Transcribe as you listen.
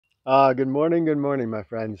Good morning, my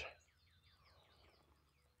friends.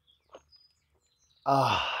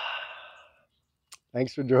 Ah,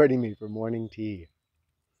 thanks for joining me for morning tea.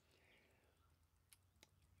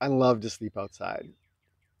 I love to sleep outside,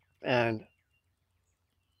 and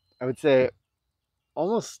I would say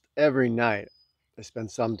almost every night I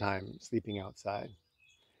spend some time sleeping outside.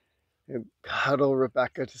 I cuddle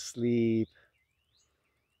Rebecca to sleep,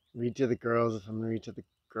 read to the girls if I'm gonna read to the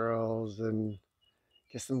girls, and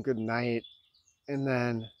kiss them good night. And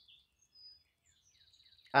then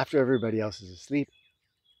after everybody else is asleep,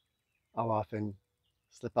 I'll often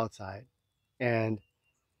slip outside and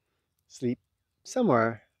sleep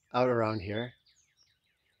somewhere out around here.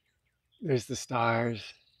 There's the stars.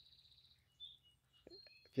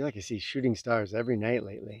 I feel like I see shooting stars every night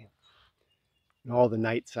lately, and all the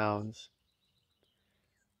night sounds.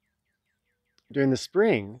 During the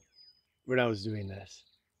spring, when I was doing this,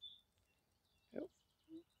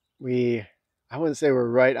 we, I wouldn't say we're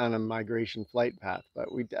right on a migration flight path,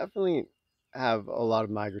 but we definitely have a lot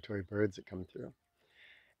of migratory birds that come through.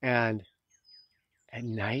 And at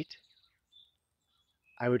night,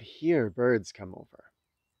 I would hear birds come over,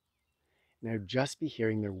 and I would just be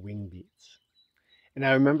hearing their wing beats. And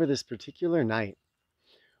I remember this particular night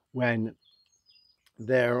when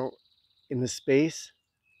there, in the space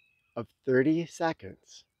of 30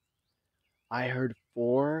 seconds, I heard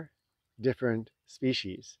four different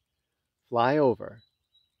species fly over,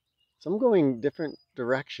 some going different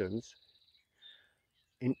directions,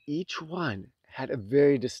 and each one had a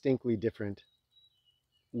very distinctly different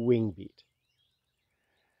wing beat.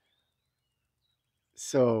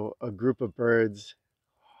 So a group of birds,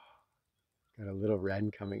 got a little wren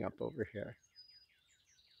coming up over here,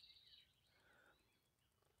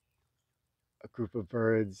 a group of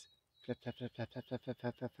birds, flap, flap, flap, flap, flap, flap, flap,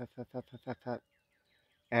 flap, flap, flap, flap, flap, flap, flap, flap,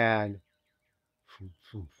 and boom,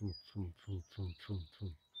 boom, boom, boom, boom, boom,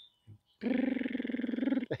 boom, boom.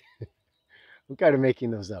 I'm kind of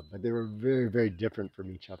making those up, but they were very, very different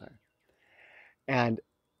from each other. And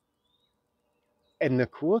and the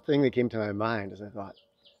cool thing that came to my mind is I thought,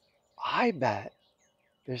 I bet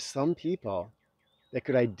there's some people that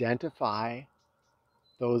could identify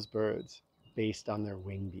those birds based on their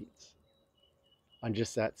wing beats, on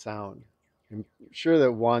just that sound. I'm sure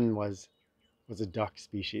that one was a duck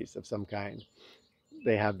species of some kind.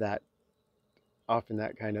 They have that often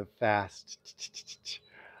that kind of fast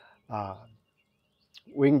uh,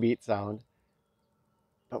 wing beat sound.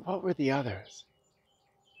 But what were the others?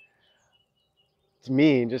 To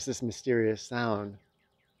me, just this mysterious sound.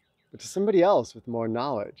 But to somebody else with more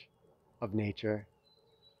knowledge of nature,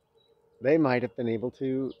 they might have been able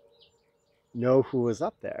to know who was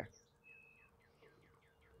up there.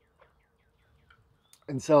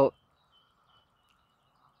 And so,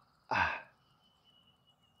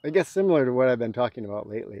 I guess similar to what I've been talking about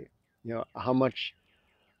lately, how much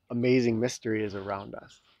amazing mystery is around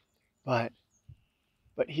us. But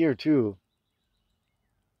but here too,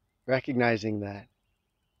 recognizing that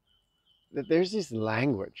there's this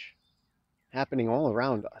language happening all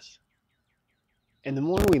around us. And the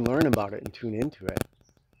more we learn about it and tune into it,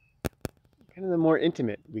 kind of the more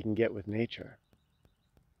intimate we can get with nature.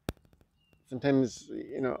 Sometimes,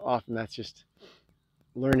 often that's just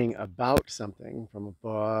learning about something from a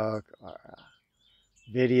book or a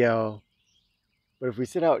video. But if we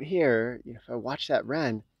sit out here, if I watch that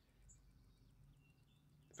wren,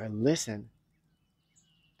 if I listen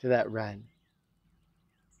to that wren,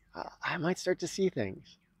 I might start to see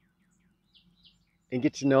things and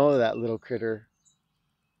get to know that little critter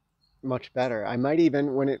much better. I might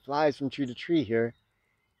even, when it flies from tree to tree here,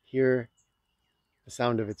 hear the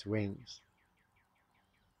sound of its wings.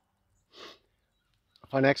 A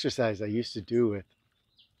fun exercise I used to do with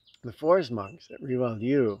the forest monks at ReWild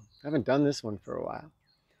U, I haven't done this one for a while,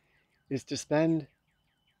 is to spend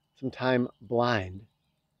some time blind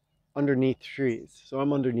underneath trees. So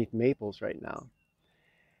I'm underneath maples right now.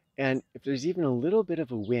 And if there's even a little bit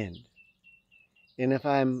of a wind, and if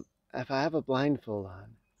I have a blindfold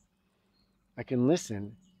on, I can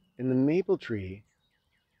listen, and the maple tree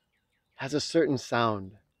has a certain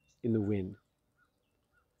sound in the wind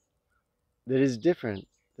that is different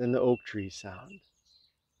than the oak tree sound.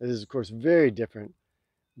 It is, of course, very different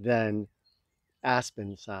than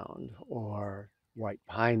aspen sound or white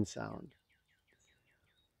pine sound.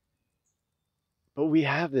 But we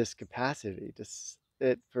have this capacity to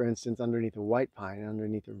sit, for instance, underneath a white pine,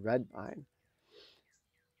 underneath a red pine,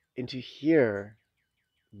 and to hear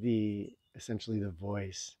essentially the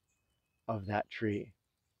voice of that tree,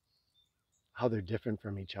 how they're different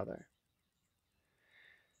from each other.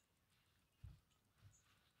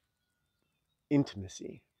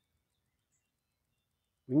 Intimacy.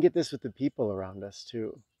 we can get this with the people around us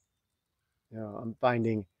too. I'm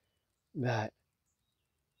finding that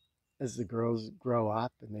as the girls grow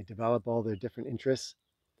up and they develop all their different interests,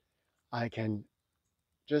 I can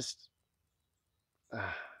just,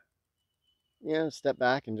 uh, step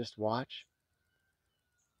back and just watch.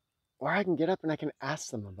 Or I can get up and I can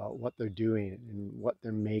ask them about what they're doing and what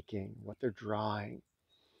they're making, what they're drawing.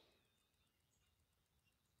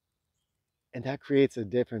 And that creates a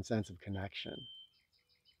different sense of connection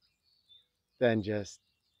than just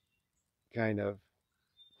kind of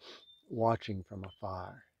watching from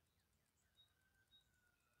afar.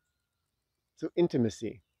 So,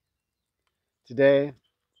 intimacy. Today,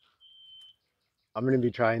 I'm going to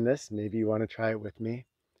be trying this. Maybe you want to try it with me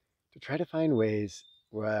to try to find ways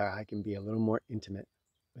where I can be a little more intimate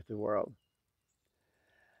with the world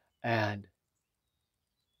and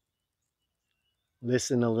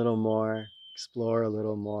listen a little more, explore a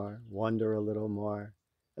little more, wonder a little more,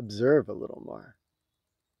 observe a little more.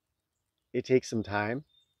 It takes some time.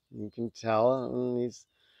 You can tell in these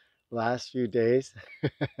last few days,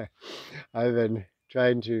 I've been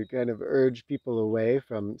trying to kind of urge people away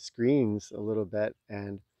from screens a little bit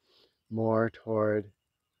and more toward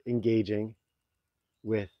engaging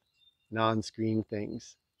with non-screen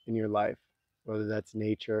things in your life, whether that's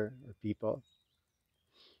nature or people.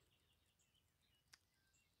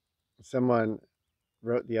 Someone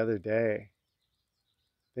wrote the other day,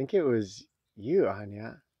 I think it was you,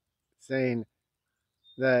 Anya, saying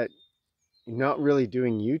that you're not really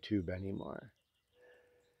doing YouTube anymore.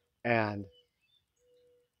 And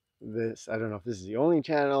this, I don't know if this is the only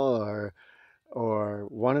channel or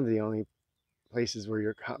one of the only places where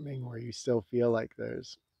you're coming where you still feel like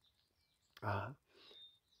there's uh,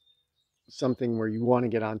 something where you want to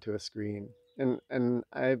get onto a screen. And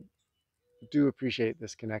I do appreciate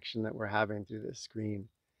this connection that we're having through this screen.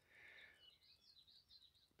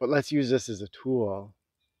 But let's use this as a tool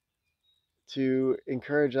to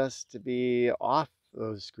encourage us to be off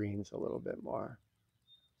those screens a little bit more.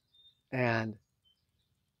 And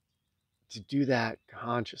to do that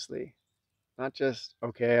consciously, not just,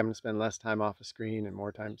 okay, I'm going to spend less time off a screen and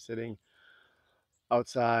more time sitting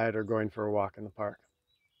outside or going for a walk in the park.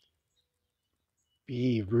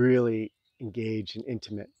 Be really engaged and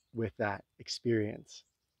intimate with that experience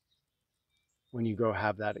when you go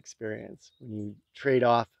have that experience, when you trade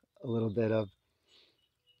off a little bit of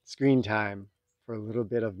screen time for a little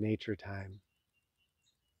bit of nature time.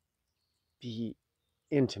 Be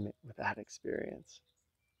intimate with that experience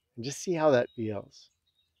and just see how that feels.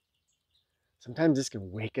 Sometimes this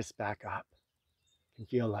can wake us back up, can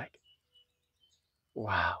feel like,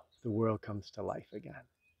 wow, the world comes to life again.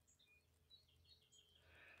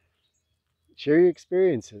 Share your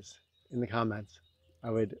experiences in the comments.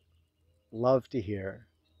 I would love to hear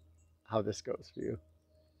how this goes for you.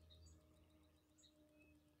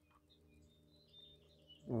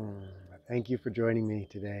 Thank you for joining me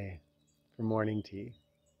today for morning tea.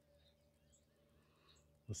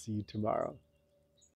 We'll see you tomorrow.